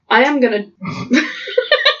I am gonna...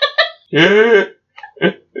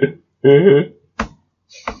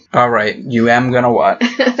 Alright, you am gonna what?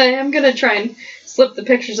 I am gonna try and slip the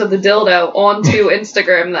pictures of the dildo onto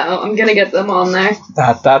Instagram, though. I'm gonna get them on there.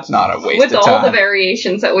 That's not a waste With of all time. the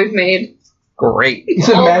variations that we've made. Great. It's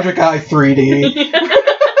a Magic Eye 3D.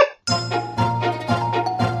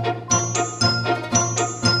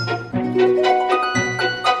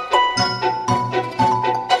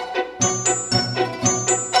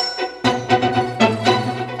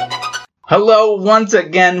 Hello once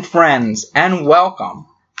again, friends, and welcome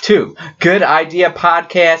to Good Idea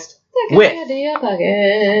Podcast with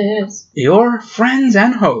your friends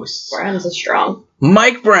and hosts, Friends is strong.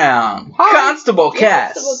 Mike Brown, Hi. Constable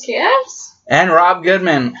Cass, and Rob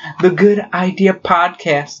Goodman. The Good Idea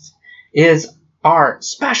Podcast is our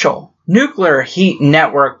special Nuclear Heat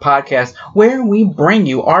Network podcast where we bring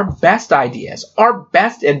you our best ideas, our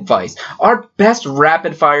best advice, our best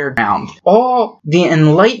rapid fire round, all the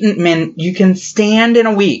enlightenment you can stand in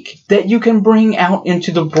a week that you can bring out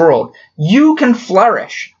into the world. You can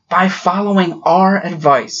flourish by following our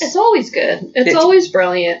advice. It's always good. It's always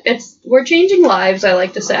brilliant. We're changing lives, I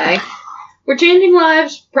like to say. We're changing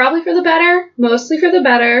lives probably for the better, mostly for the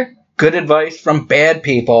better. Good advice from bad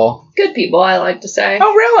people. Good people, I like to say.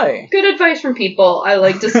 Oh, really? Good advice from people, I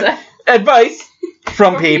like to say. Advice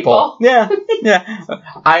from people. people.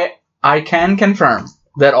 Yeah. I can confirm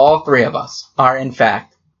that all three of us are, in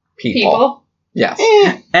fact, people. Yes.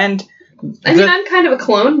 And I mean, I'm kind of a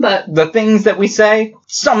clone, but... the things that we say,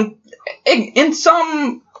 in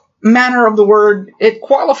some manner of the word, it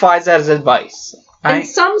qualifies as advice. In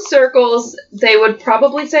some circles, they would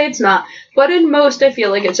probably say it's not, but in most, I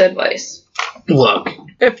feel like it's advice. Look,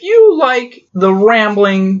 if you like the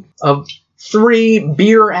rambling of three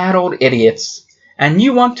beer-addled idiots, and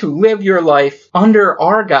you want to live your life under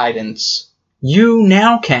our guidance, you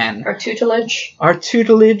now can. Our tutelage. Our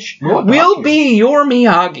tutelage We'll will be your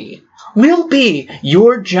Miyagi. We'll be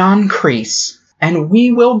your John Kreese. And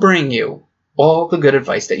we will bring you all the good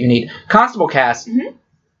advice that you need. Constable Cass,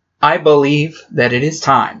 I believe that it is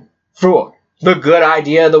time for the good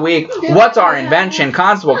idea of the week. What's our invention,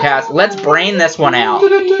 Constable Cass? Let's brain this one out.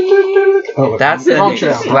 Oh, That's the wrong news.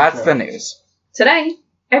 channel. That's the news. Today,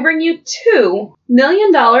 I bring you $2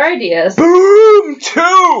 million ideas Boom!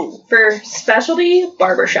 2! for specialty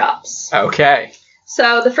barbershops. Okay.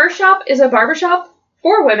 So the first shop is a barbershop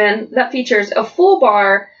for women that features a full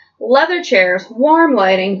bar, leather chairs, warm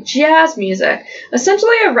lighting, jazz music,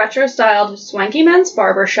 essentially a retro-styled swanky men's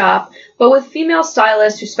barbershop, but with female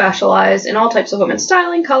stylists who specialize in all types of women's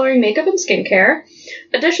styling, coloring, makeup, and skincare.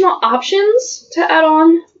 Additional options to add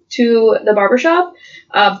on to the barbershop,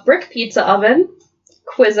 a brick pizza oven,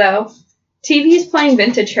 Quizzo, TVs playing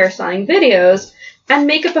vintage hairstyling videos, and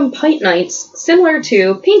makeup and pint nights, similar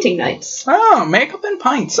to painting nights. Oh, makeup and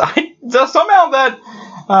pints. Somehow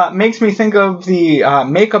that makes me think of the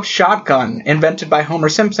makeup shotgun invented by Homer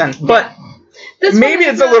Simpson. But This maybe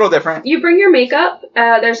one is it's a little different. You bring your makeup,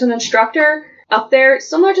 there's an instructor up there,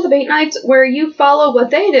 similar to the paint nights, where you follow what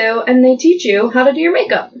they do, and they teach you how to do your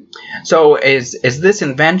makeup. So is this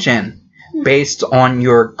invention based on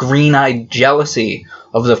your green-eyed jealousy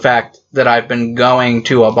of the fact that I've been going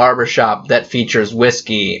to a barbershop that features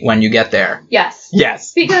whiskey when you get there? Yes.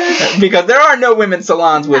 Yes. Because there are no women's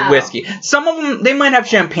salons with No. whiskey. Some of them, they might have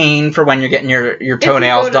champagne for when you're getting your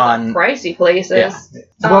toenails if you go to done. the pricey places.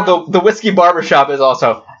 Yeah. Well, the whiskey barbershop is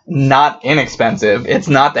also not inexpensive. It's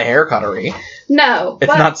not the hair cuttery. No. It's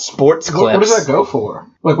not sports clips. What does that go for?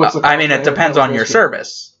 Like, what's the I mean, it depends on your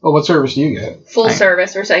service. Oh, what service do you get? Full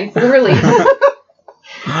service, we're saying. Full relief.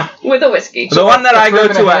 With a whiskey. The one that I go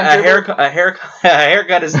that's to, not even a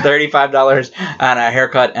haircut is $35, and a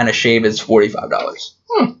haircut and a shave is $45.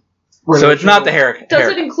 So it's not the haircut.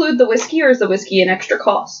 Does it include the whiskey, or is the whiskey an extra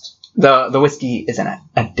cost? The whiskey is an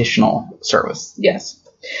additional service. Yes.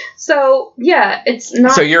 So, yeah, it's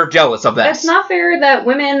not... So you're jealous of that. It's not fair that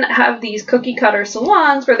women have these cookie cutter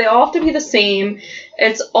salons where they all have to be the same.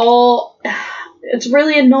 It's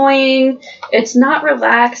really annoying. It's not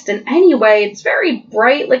relaxed in any way. It's very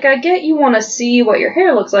bright. Like, I get you want to see what your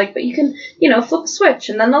hair looks like, but you can, flip a switch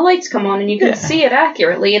and then the lights come on and you can see it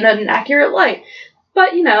accurately in an accurate light. But,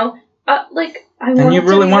 I want and you it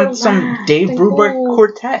really to be want some relaxed Dave and Brubeck cool.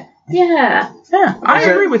 quartet. Yeah. Yeah, I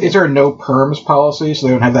agree with you. Is there a no perms policy so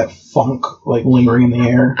they don't have that funk, lingering in the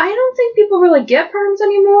air? I don't think people really get perms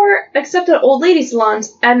anymore, except at old lady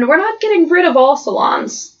salons, and we're not getting rid of all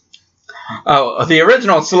salons. Oh, the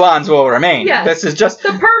original salons will remain. Yes. This is just...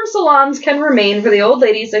 The perm salons can remain for the old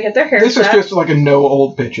ladies that get their hair This is set. just like a no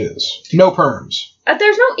old bitches. No perms.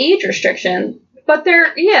 There's no age restriction But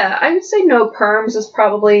I would say no perms is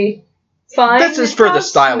probably fine. This is for the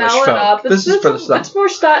stylish folk. This is for the style. It's more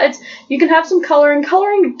style. You can have some coloring.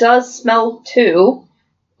 Coloring does smell too,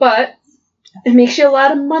 but it makes you a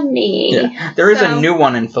lot of money. Yeah. There is a new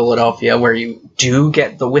one in Philadelphia where you do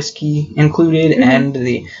get the whiskey included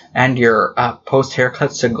and your post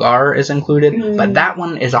haircut cigar is included, but that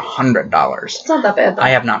one is $100. It's not that bad though. I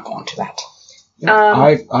have not gone to that.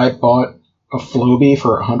 I bought a Floby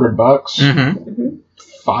for $100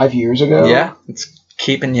 5 years ago. Yeah, it's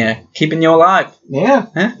keeping you alive. Yeah,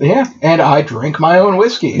 and I drink my own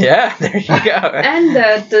whiskey. Yeah, there you go.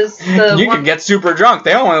 And you can get super drunk.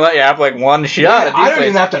 They only let you have like one shot. Yeah, I don't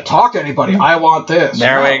even have to talk to anybody. I want this.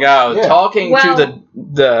 There we go. Yeah. Talking to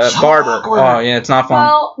the so barber. Awkward. Oh yeah, it's not fun.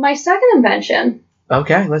 Well, my second invention.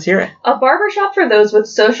 Okay, let's hear it. A barbershop for those with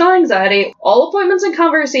social anxiety. All appointments and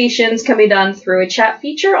conversations can be done through a chat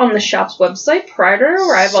feature on the shop's website prior to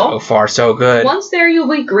arrival. So far, so good. Once there, you'll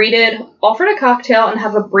be greeted, offered a cocktail, and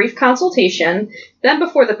have a brief consultation. Then,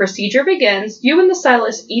 before the procedure begins, you and the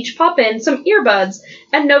stylist each pop in some earbuds,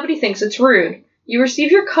 and nobody thinks it's rude. You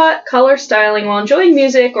receive your cut, color, styling while enjoying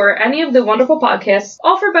music or any of the wonderful podcasts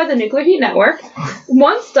offered by the Nuclear Heat Network.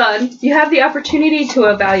 Once done, you have the opportunity to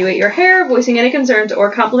evaluate your hair, voicing any concerns,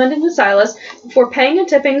 or complimenting the stylist before paying and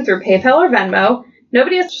tipping through PayPal or Venmo.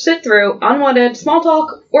 Nobody has to sit through unwanted small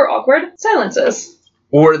talk or awkward silences.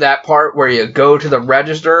 Or that part where you go to the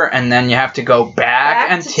register and then you have to go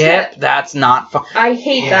back and tip. That's not fun. I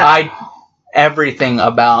hate that. Everything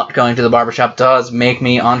about going to the barbershop does make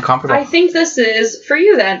me uncomfortable. I think this is for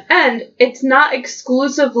you then. And it's not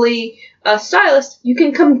exclusively a stylist. You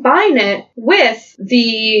can combine it with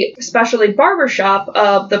the specialty barbershop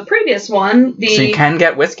of the previous one. So you can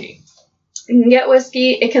get whiskey. You can get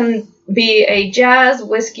whiskey. It can be a jazz,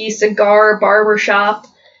 whiskey, cigar, barbershop.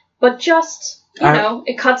 But just...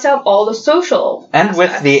 it cuts out all the social aspects.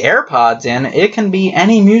 With the AirPods in, it can be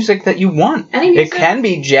any music that you want. Any music. It can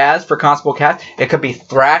be jazz for Constable Cass. It could be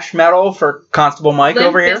thrash metal for Constable Mike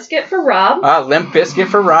over here. Limp Bizkit for Rob. Limp Bizkit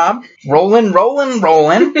for Rob. Rolling.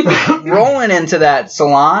 Rolling into that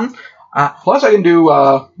salon. Plus, I can do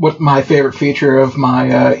what my favorite feature of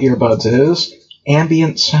my earbuds is.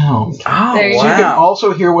 Ambient sound. Oh, there you So go. you can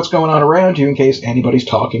also hear what's going on around you in case anybody's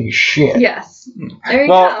talking shit. Yes. There you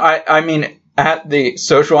go. Well, I mean... At the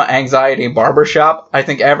social anxiety barbershop, I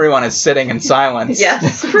think everyone is sitting in silence.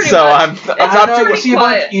 Yes, pretty so much. I'm not too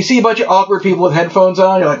you see a bunch of awkward people with headphones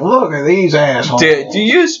on. You're like, look at these assholes.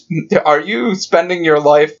 Are you spending your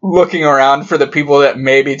life looking around for the people that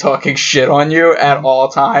may be talking shit on you at all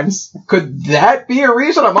times? Could that be a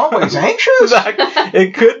reason I'm always anxious?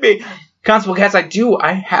 It could be. Constable Cass,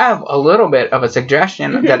 I have a little bit of a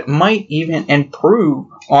suggestion that might even improve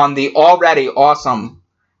on the already awesome.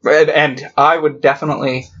 And I would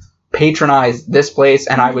definitely patronize this place,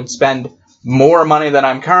 and I would spend more money than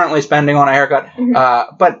I'm currently spending on a haircut.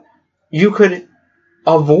 But you could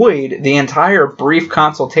avoid the entire brief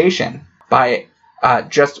consultation by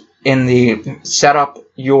just in the set up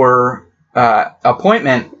your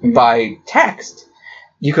appointment by text.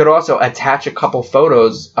 You could also attach a couple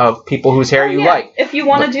photos of people whose hair you like. If you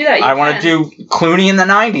want to do that, you I want to do Clooney in the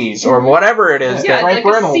 90s or whatever it is. Yeah, like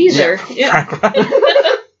a Caesar. Yeah.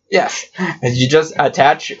 Yes. And you just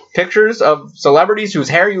attach pictures of celebrities whose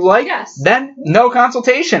hair you like, then no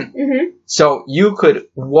consultation. Mm-hmm. So you could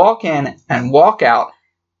walk in and walk out,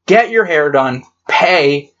 get your hair done,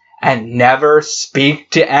 pay, and never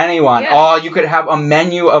speak to anyone. Yeah. You could have a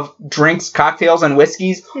menu of drinks, cocktails, and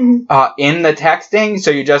whiskeys in the texting.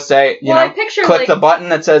 So you just say, click the button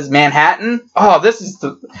that says Manhattan. This is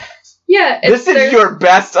this is your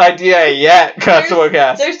best idea yet, Constable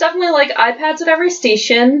Cass. There's definitely iPads at every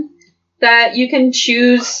station that you can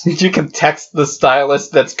choose. You can text the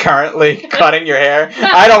stylist that's currently cutting your hair.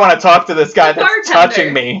 I don't want to talk to this guy that's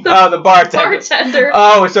touching me. The bartender.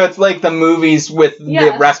 Oh, so it's like the movies with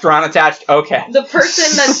the restaurant attached? Okay. The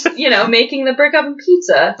person that's, making the brick oven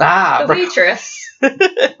pizza. The waitress.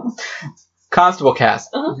 Constable Cass,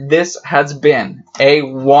 this has been a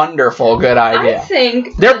wonderful good idea. I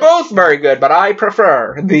think they're both very good, but I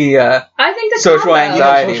prefer the social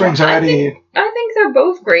anxiety. Social anxiety. I think they're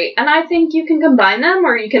both great, and I think you can combine them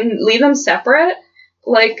or you can leave them separate.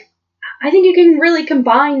 I think you can really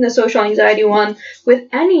combine the social anxiety one with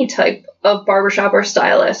any type of barbershop or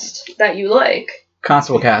stylist that you like.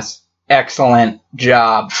 Constable Cass, excellent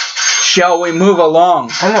job. Shall we move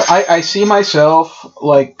along? I don't know. I see myself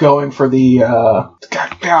going for the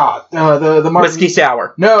the Martin, whiskey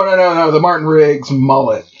sour. No, the Martin Riggs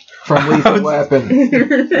mullet from Lethal Weapon.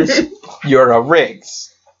 You're a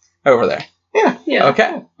Riggs over there. Yeah.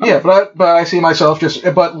 Okay. Yeah, but I see myself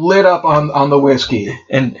but lit up on the whiskey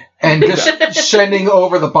And just sending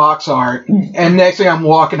over the box art, and next thing I'm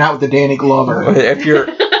walking out with the Danny Glover. if you're,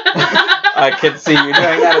 I could see you doing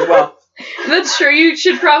that as well. That's true. You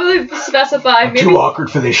should probably specify I'm maybe too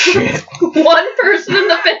awkward for this shit. one person in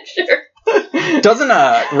the picture.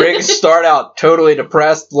 Doesn't Riggs start out totally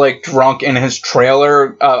depressed, like drunk in his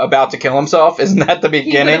trailer, about to kill himself? Isn't that the He would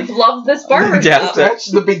beginning? have loved this barber Yes. shop.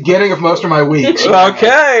 That's the beginning of most of my weeks.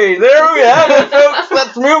 Okay, there we have it, folks.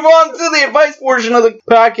 Let's move on to the advice portion of the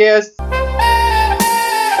podcast.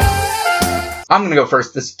 I'm gonna go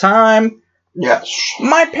first this time. Yes.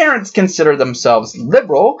 My parents consider themselves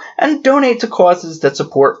liberal and donate to causes that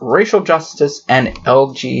support racial justice and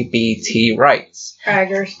LGBT rights.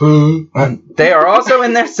 Braggers. They are also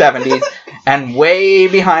in their 70s and way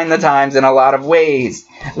behind the times in a lot of ways.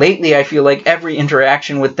 Lately, I feel like every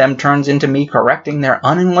interaction with them turns into me correcting their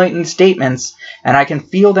unenlightened statements, and I can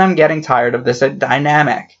feel them getting tired of this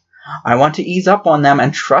dynamic. I want to ease up on them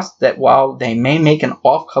and trust that while they may make an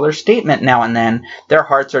off-color statement now and then, their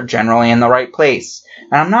hearts are generally in the right place,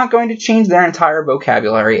 and I'm not going to change their entire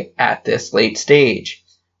vocabulary at this late stage.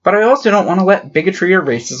 But I also don't want to let bigotry or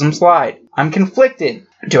racism slide. I'm conflicted.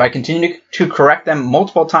 Do I continue to correct them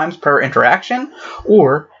multiple times per interaction,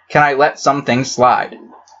 or can I let some things slide?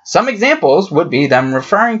 Some examples would be them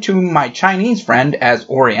referring to my Chinese friend as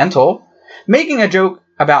Oriental, making a joke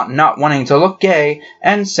about not wanting to look gay,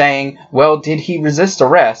 and saying, well, did he resist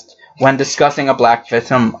arrest, when discussing a black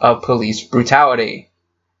victim of police brutality.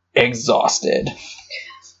 Exhausted.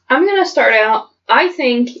 I'm going to start out. I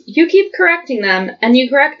think you keep correcting them, and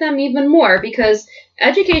you correct them even more, because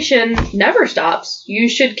education never stops. You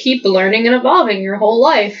should keep learning and evolving your whole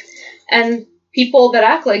life. And people that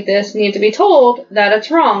act like this need to be told that it's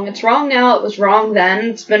wrong. It's wrong now, it was wrong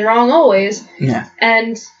then, it's been wrong always. Yeah.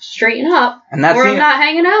 And straighten up, And that's or I'm not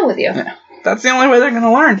hanging out with you. That's the only way they're going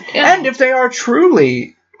to learn. Yeah. And if they are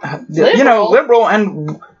truly, liberal,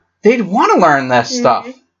 and they'd want to learn this stuff.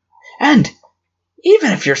 And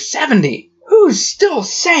even if you're 70, who's still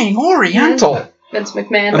saying Oriental? Vince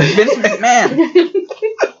McMahon. Vince McMahon.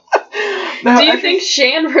 Now, Do you think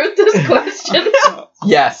Shan wrote this question?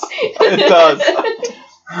 Yes, it does.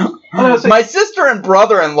 My sister and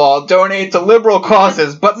brother-in-law donate to liberal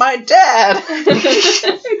causes, but my dad...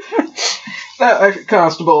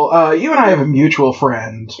 Constable, you and I have a mutual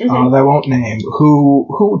friend that I won't name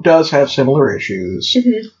who does have similar issues.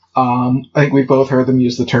 I think we've both heard them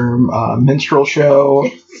use the term minstrel show.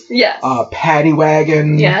 Yes. Paddy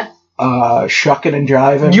wagon. Yeah. Shucking and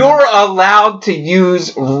jiving. You're allowed to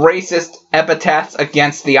use racist epithets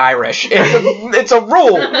against the Irish. It's a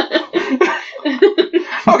rule.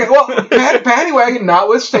 Okay, well, Paddy wagon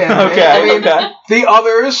notwithstanding. Okay, I mean, the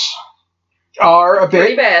others are a bit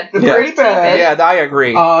Pretty bad. Pretty bad. Yeah, I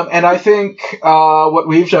agree. And I think what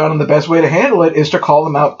we've done, and the best way to handle it, is to call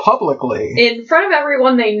them out publicly. In front of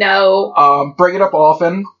everyone they know. Bring it up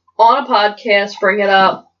often. On a podcast, bring it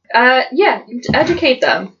up. Educate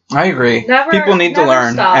them. I agree. People need to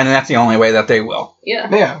learn, stop. and that's the only way that they will. Yeah.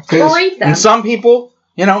 Because Berate them. And some people,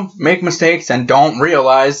 make mistakes and don't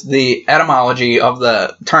realize the etymology of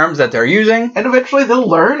the terms that they're using. And eventually they'll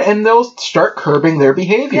learn, and they'll start curbing their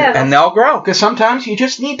behavior. Yeah. And they'll grow. Because sometimes you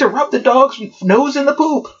just need to rub the dog's nose in the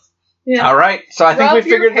poop. Yeah. All right, so I think we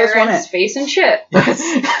figured this one out. Face and shit.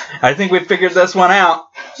 I think we figured this one out.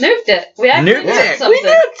 Nuked it. We actually Nuked did it. something. We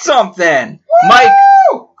nuked something. Woo! Mike,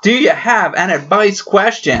 do you have an advice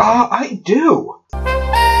question? I do.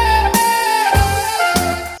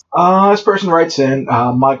 This person writes in,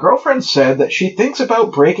 my girlfriend said that she thinks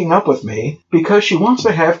about breaking up with me because she wants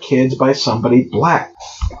to have kids by somebody black.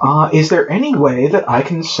 Is there any way that I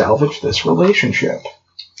can salvage this relationship?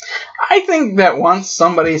 I think that once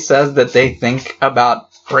somebody says that they think about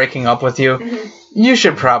breaking up with you, you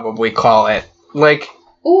should probably call it. Like,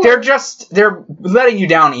 they're letting you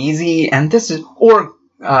down easy, and or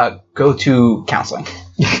go to counseling.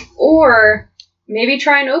 Or maybe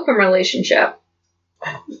try an open relationship.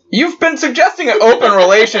 You've been suggesting an open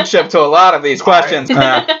relationship to a lot of these questions. No,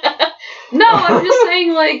 I'm just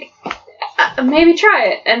saying, maybe try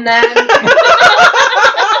it, and then...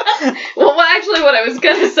 Well, actually, what I was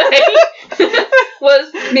going to say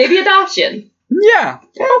was maybe adoption. Yeah,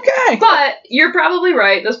 okay. But you're probably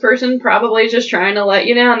right. This person probably is just trying to let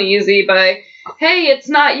you down easy by, hey, it's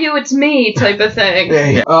not you, it's me, type of thing.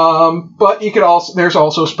 Yeah. But you could there's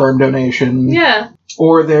also sperm donation. Yeah.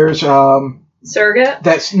 Or there's, surrogate?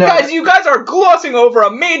 Guys, you guys are glossing over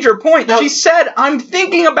a major point. No. She said, I'm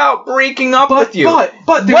thinking about breaking up with you. But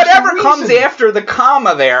whatever comes after the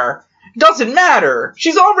comma there doesn't matter.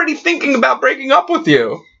 She's already thinking about breaking up with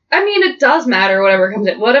you. I mean, it does matter whatever comes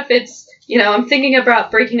in. What if it's, I'm thinking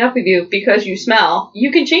about breaking up with you because you smell?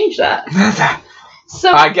 You can change that.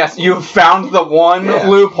 So I guess you found the one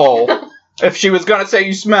loophole. If she was going to say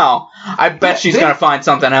you smell, I bet she's going to find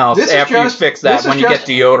something else after you fix that when you get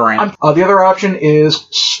deodorant. The other option is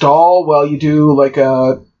stall while you do like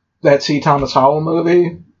that C. Thomas Howell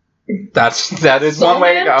movie. That is one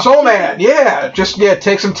way to go. Soul Man,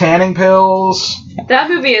 take some tanning pills. That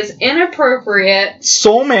movie is inappropriate.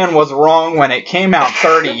 Soul Man was wrong when it came out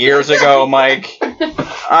 30 years ago, Mike.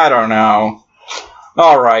 I don't know.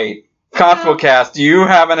 All right. ConfoCast, do you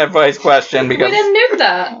have an advice question? Because we didn't do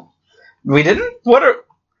that. We didn't?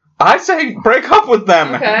 I say break up with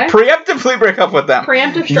them. Okay. Preemptively break up with them.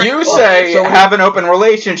 Preemptive strike. You say have an open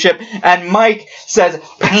relationship, and Mike says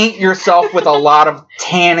paint yourself with a lot of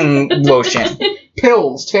tanning lotion.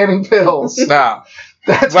 Tanning pills. No.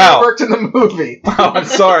 That's how it worked in the movie. Oh, I'm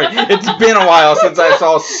sorry. It's been a while since I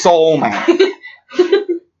saw Soul Man.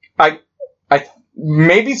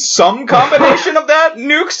 Maybe some combination of that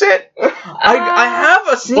nukes it. I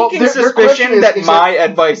have a sneaking suspicion that my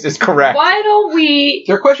advice is correct. Why don't we...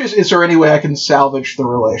 Their question is there any way I can salvage the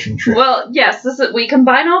relationship? Well, yes. We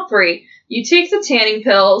combine all three. You take the tanning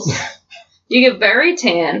pills. You get very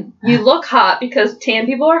tan. You look hot because tan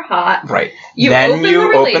people are hot. Right. Then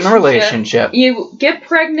you open the relationship. You get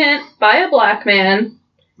pregnant by a black man.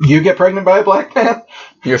 You get pregnant by a black man?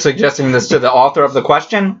 You're suggesting this to the author of the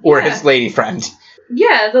question or his lady friend?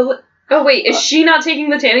 Yeah, oh wait, is she not taking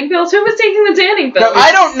the tanning pills? Who was taking the tanning pills? No,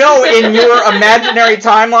 I don't know in your imaginary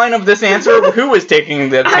timeline of this answer who was taking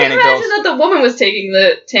the tanning pills. I imagined that the woman was taking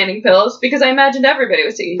the tanning pills because I imagined everybody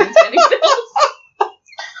was taking the tanning pills.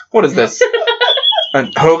 What is this?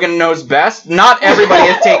 Hogan knows best? Not everybody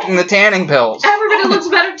is taking the tanning pills. Everybody looks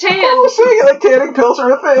better tan. Oh, so tanning pills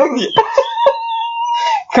are a thing.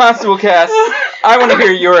 Constable Cass, I want to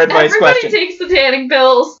hear your advice question. Everybody takes the tanning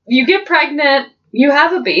pills. You get pregnant. You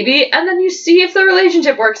have a baby, and then you see if the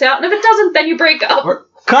relationship works out, and if it doesn't, then you break up.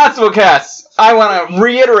 Constable Cass, I want to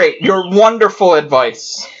reiterate your wonderful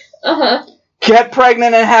advice. Uh-huh. Get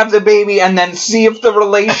pregnant and have the baby, and then see if the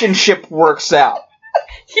relationship works out.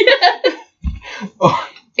 Yeah.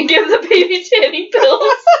 And give the baby tanning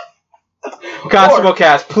pills. Constable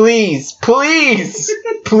Cass, please,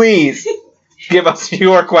 give us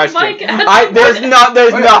your question. Mike, there's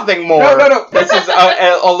nothing more. No. This is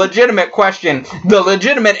a legitimate question. The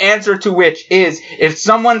legitimate answer to which is, if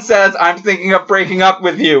someone says, I'm thinking of breaking up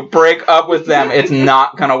with you, break up with them. It's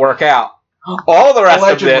not going to work out. All the rest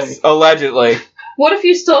of this, allegedly. What if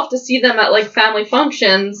you still have to see them at, family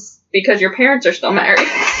functions because your parents are still married?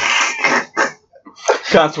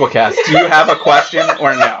 Constable Cass, do you have a question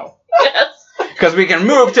or no? Yes. Because we can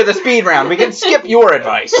move to the speed round. We can skip your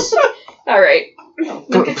advice. All right.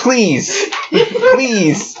 Please.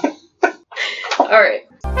 All right.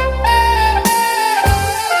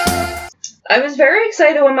 I was very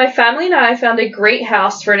excited when my family and I found a great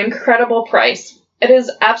house for an incredible price. It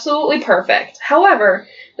is absolutely perfect. However,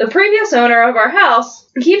 the previous owner of our house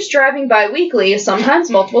keeps driving by weekly, sometimes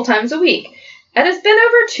multiple times a week. It has been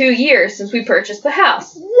over 2 years since we purchased the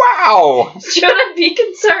house. Wow! Should I be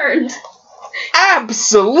concerned?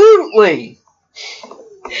 Absolutely!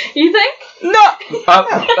 You think? No!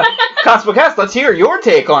 Constable Cass, let's hear your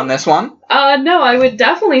take on this one. No, I would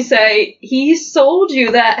definitely say he sold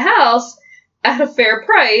you that house at a fair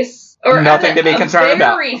price. Or nothing to be concerned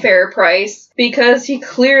about. A very fair price, because he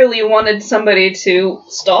clearly wanted somebody to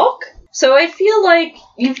stalk. So I feel like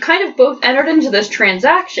you've kind of both entered into this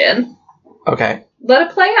transaction. Okay. Let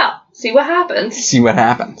it play out. See what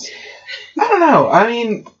happens. I don't know. I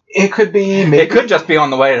mean, it could be... Maybe, it could just be on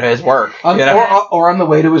the way to his work. Or on the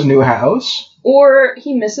way to his new house. Or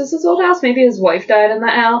he misses his old house. Maybe his wife died in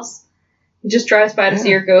that house. He just drives by to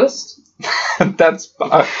see her ghost. That's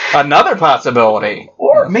another possibility.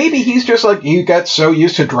 Or maybe he's just like, you got so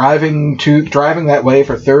used to driving that way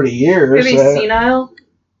for 30 years. Maybe he's senile.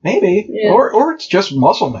 Maybe. Yeah. Or it's just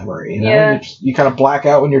muscle memory, you know? Yeah. You kind of black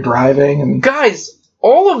out when you're driving. And guys,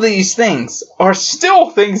 all of these things are still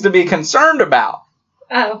things to be concerned about.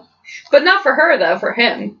 Oh. But not for her, though. For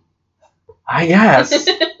him. I guess.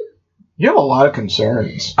 You have a lot of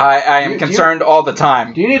concerns. I am concerned all the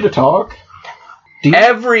time. Do you need to talk?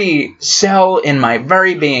 Every cell in my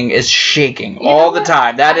very being is shaking all the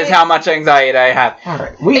time. That is how much anxiety I have. All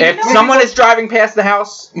right. If someone is driving past the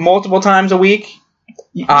house multiple times a week,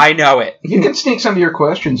 I know it. You can sneak some of your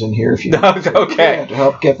questions in here if you want. Okay. Yeah, to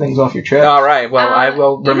help get things off your chest. All right. Well, I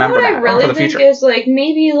will remember that really for the future. What I really think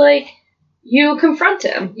is, maybe, you confront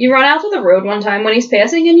him. You run out to the road one time when he's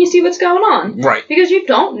passing and you see what's going on. Right. Because you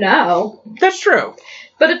don't know. That's true.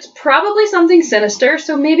 But it's probably something sinister,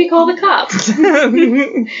 so maybe call the cops.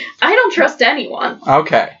 I don't trust anyone.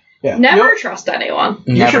 Okay. Yeah. Never trust anyone.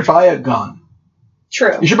 You should buy a gun.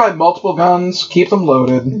 True. You should buy multiple guns, keep them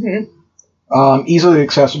loaded, easily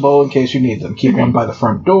accessible in case you need them. Keep one by the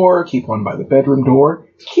front door, keep one by the bedroom door,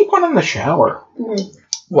 keep one in the shower. Mm-hmm.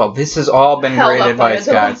 Well, this has all been Held great up by advice,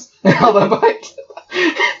 a guys. Held up by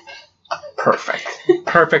Perfect.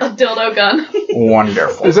 A dildo gun.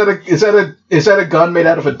 Wonderful. Is that a gun made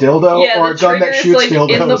out of a dildo Yeah, or a gun that shoots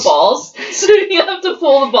dildos? In the balls, so you have to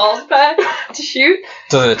pull the balls back to shoot.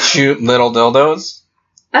 Does it shoot little dildos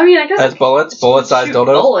I mean, I guess as bullets? Bullet-sized shoot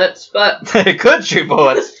dildos? bullets, but It could shoot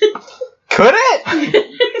bullets. Could it?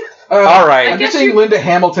 All right. I'm just seeing Linda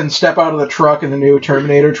Hamilton step out of the truck in the new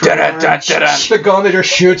Terminator trailer. The gun that just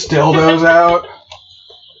shoots dildos out.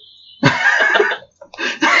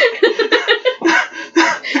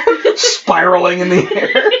 Spiraling in the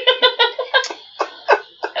air.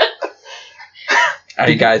 Are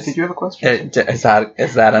you guys? Did you have a question? Is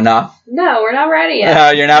that enough? no, we're not ready yet.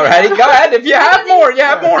 No, you're not ready. Go ahead. If you have more, you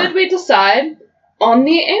have more. Did we decide on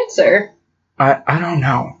the answer? I don't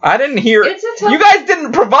know. I didn't hear. It's a tough. You guys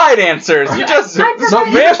didn't provide answers. You just. I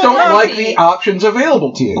provided You just don't plenty. like the options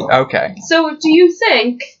available to you. Okay. So, do you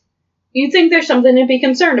think there's something to be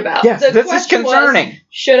concerned about? Yes, The this is question was, concerning.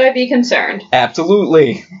 should I be concerned?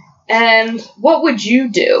 Absolutely. And what would you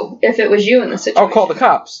do if it was you in the situation? I'll call the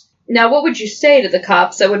cops. Now, what would you say to the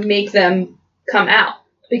cops that would make them come out?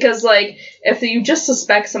 Because, like, if you just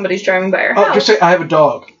suspect somebody's driving by your house... Oh, just say, I have a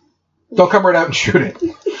dog. They'll come right out and shoot it.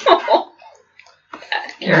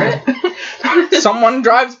 Accurate. Someone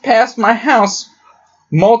drives past my house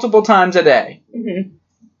multiple times a day. Mm-hmm.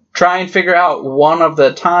 Try and figure out one of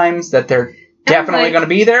the times that they're definitely like, going to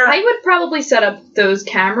be there. I would probably set up those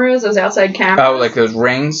cameras, those outside cameras. Oh, like those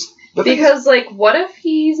rings? Because, like, what if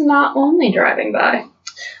he's not only driving by?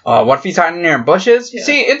 What if he's hiding there in bushes? Yeah.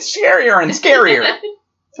 See, it's scarier and scarier.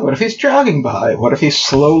 What if he's jogging by? What if he's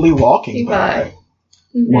slowly walking by?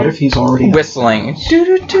 Mm-hmm. What if he's already... Whistling.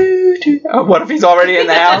 Oh, what if he's already in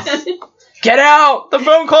the house? Get out! The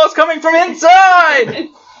phone call's coming from inside!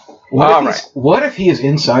 What if he is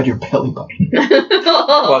inside your belly button?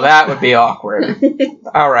 Well, that would be awkward.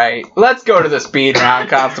 All right, let's go to the speed round,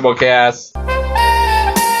 Constable Cass.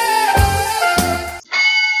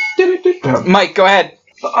 Mike, go ahead.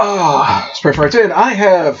 This person writes in, I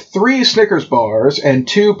have 3 Snickers bars and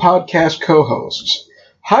 2 podcast co-hosts.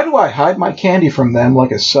 How do I hide my candy from them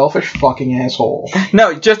like a selfish fucking asshole?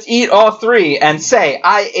 No, just eat all 3 and say,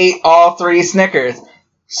 I ate all 3 Snickers.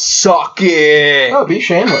 Suck it. Oh, be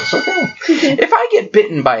shameless. Okay. If I get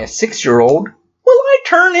bitten by a 6-year-old, will I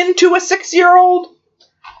turn into a 6-year-old?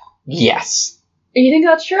 Yes. You think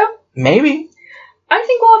that's true? Maybe. I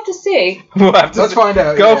think we'll have to see. We'll have to Let's find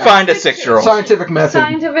out. Go find a 6-year-old. Scientific method.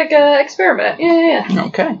 Scientific experiment. Yeah.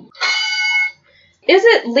 Okay. Is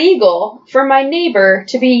it legal for my neighbor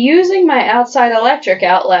to be using my outside electric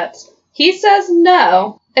outlets? He says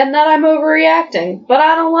no, and that I'm overreacting, but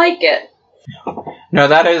I don't like it. No,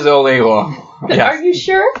 that is illegal. Yes. Are you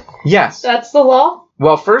sure? Yes. That's the law?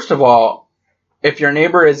 Well, first of all, if your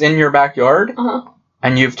neighbor is in your backyard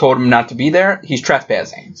and you've told him not to be there, he's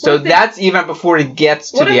trespassing. So that's even before he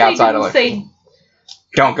gets to the outside electric.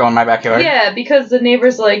 Don't go in my backyard. Yeah, because the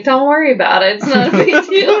neighbor's like, don't worry about it. It's not a big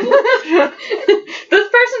deal. This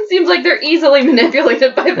person seems like they're easily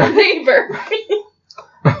manipulated by the neighbor.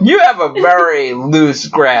 You have a very loose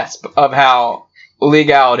grasp of how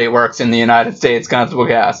legality works in the United States, Constable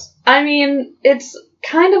Cass. I mean, it's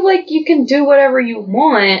kind of like you can do whatever you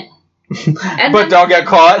want. And but don't get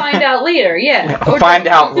caught. Find out later, yeah. Or find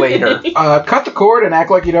out later. Cut the cord and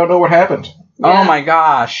act like you don't know what happened. Yeah. Oh my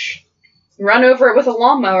gosh. Run over it with a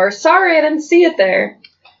lawnmower. Sorry, I didn't see it there.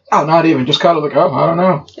 Oh, not even. Just cut it like, oh, I don't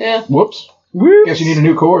know. Yeah. Whoops. Guess you need a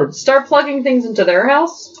new cord. Start plugging things into their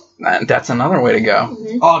house. That's another way to go.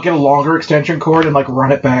 Mm-hmm. Oh, get a longer extension cord and, like,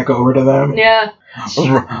 run it back over to them. Yeah.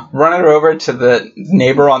 Run it over to the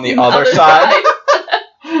neighbor on the other side.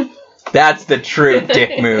 That's the true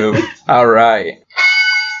dick move. All right.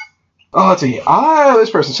 Oh, let's see. This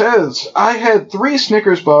person says, I had 3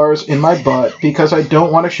 Snickers bars in my butt because I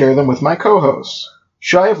don't want to share them with my co-hosts.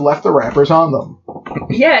 Should I have left the wrappers on them?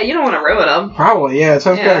 Yeah, you don't want to ruin them. Probably, yeah. It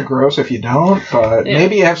sounds kind of gross if you don't, but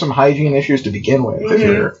maybe you have some hygiene issues to begin with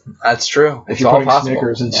That's true. if you're putting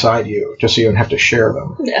Snickers inside you, just so you don't have to share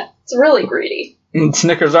them. Yeah, it's really greedy.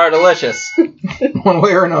 Snickers are delicious. One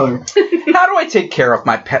way or another. How do I take care of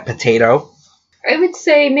my pet potato? I would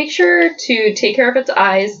say make sure to take care of its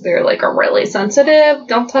eyes. They're, like, really sensitive.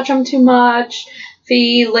 Don't touch them too much.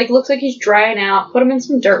 he looks like he's drying out, put him in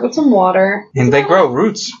some dirt with some water. And they grow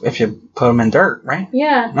roots if you put them in dirt, right?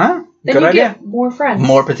 Yeah. Huh? Then Good you idea. get more friends.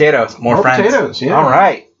 More potatoes. More friends. Potatoes, yeah. All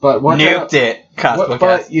right. But Nuked it.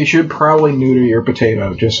 But you should probably neuter your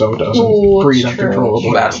potato just so it doesn't breed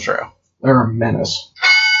uncontrollably. That's true. They're a menace.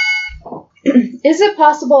 Is it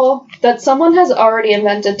possible that someone has already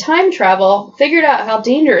invented time travel, figured out how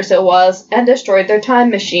dangerous it was, and destroyed their time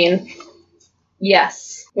machine?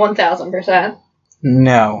 Yes. 1,000%.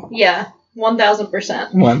 No. Yeah.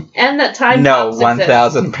 1,000%. One. And that time cops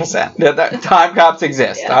exist. 1,000%. Time cops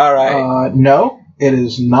exist. Yeah. All right. No, it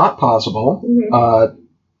is not possible. Mm-hmm.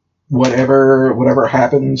 Whatever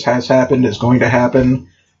happens, has happened, is going to happen.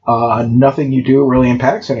 Nothing you do really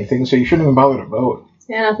impacts anything, so you shouldn't even bother to vote.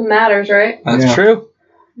 Yeah, nothing matters, right? That's true.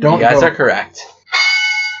 Don't you guys vote. are correct.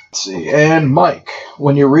 Let's see. And Mike,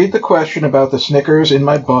 when you read the question about the Snickers in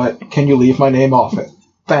my butt, can you leave my name off it?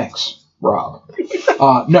 Thanks, Rob.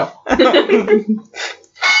 No. Am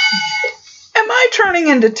I turning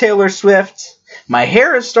into Taylor Swift? My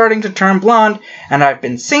hair is starting to turn blonde, and I've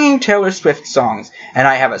been singing Taylor Swift songs, and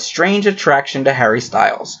I have a strange attraction to Harry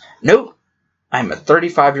Styles. Nope. I'm a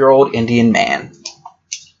 35-year-old Indian man.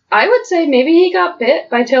 I would say maybe he got bit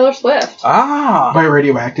by Taylor Swift. Ah. By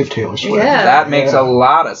radioactive Taylor Swift. Yeah. That makes a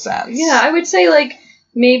lot of sense. Yeah, I would say,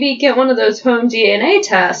 maybe get one of those home DNA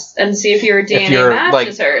tests and see if your DNA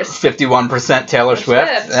matches hers. 51% Taylor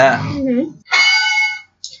Swift. Yeah. Mm-hmm.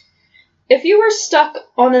 If you were stuck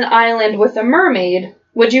on an island with a mermaid,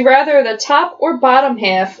 would you rather the top or bottom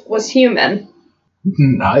half was human?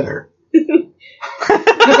 Neither.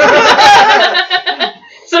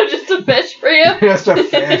 So just a fish for you? Just a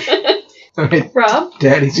fish. I mean, Rob?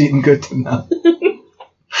 Daddy's eating good tonight.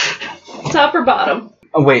 Top or bottom?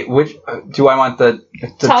 Oh, wait, which do I want the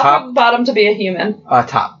top or bottom to be a human?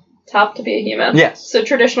 Top. Top to be a human. Yes. So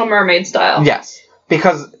traditional mermaid style. Yes.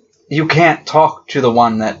 Because you can't talk to the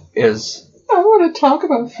one that is... I want to talk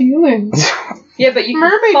about feelings. Yeah, but you can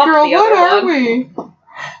Mermaid fuck girl, the what other are one.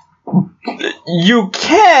 we? You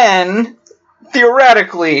can,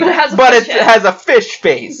 theoretically, but it has a fish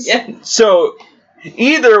face. Yeah. So,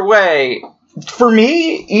 either way, for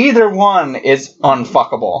me, either one is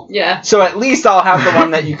unfuckable. Yeah. So at least I'll have the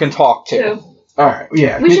one that you can talk to. True. Alright,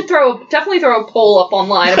 yeah. We should definitely throw a poll up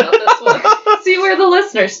online about this one. See where the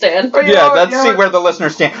listeners stand. Let's see where the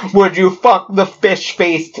listeners stand. Would you fuck the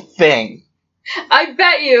fish-faced thing? I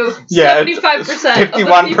bet you 75%.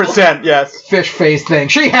 51%, yes. Fish-faced thing.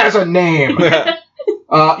 She has a name! You know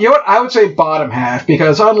what? I would say bottom half,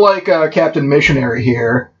 because unlike Captain Missionary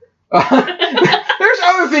here, there's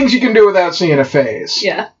other things you can do without seeing a face.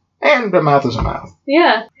 Yeah. And a mouth is a mouth.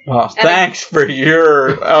 Yeah. Well, thanks for your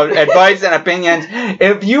advice and opinions.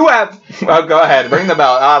 If you have... Oh, go ahead. Ring the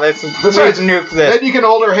bell. Let's nuke this. Then you can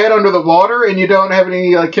hold her head under the water and you don't have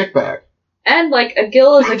any kickback. And, a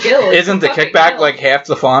gill is a gill. Isn't the kickback, half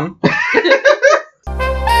the fun?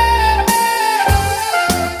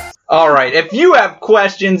 Alright, if you have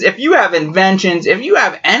questions, if you have inventions, if you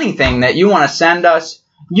have anything that you want to send us,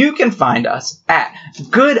 you can find us at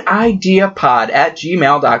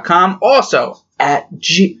goodideapod@gmail.com. Also, at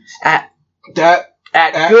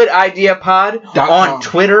goodideapod on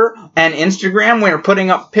Twitter and Instagram. We're putting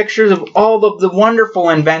up pictures of all of the wonderful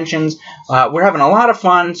inventions. We're having a lot of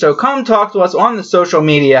fun, so come talk to us on the social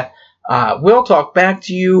media. We'll talk back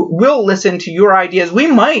to you. We'll listen to your ideas. We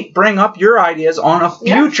might bring up your ideas on a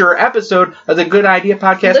future episode of the Good Idea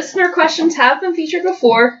Podcast. Listener questions have been featured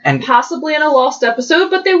before, and possibly in a lost episode,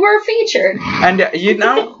 but they were featured. And,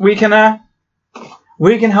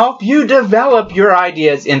 we can help you develop your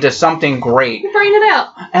ideas into something great. Bring it out.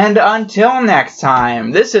 And until next time,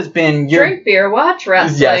 this has been your... Drink beer, watch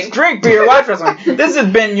wrestling. Yes, drink beer, watch wrestling. This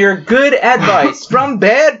has been your good advice from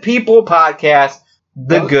Bad People Podcast,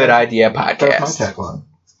 the Good Idea Podcast. That's my tagline.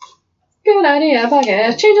 Good Idea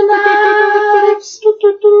Podcast, changing lives.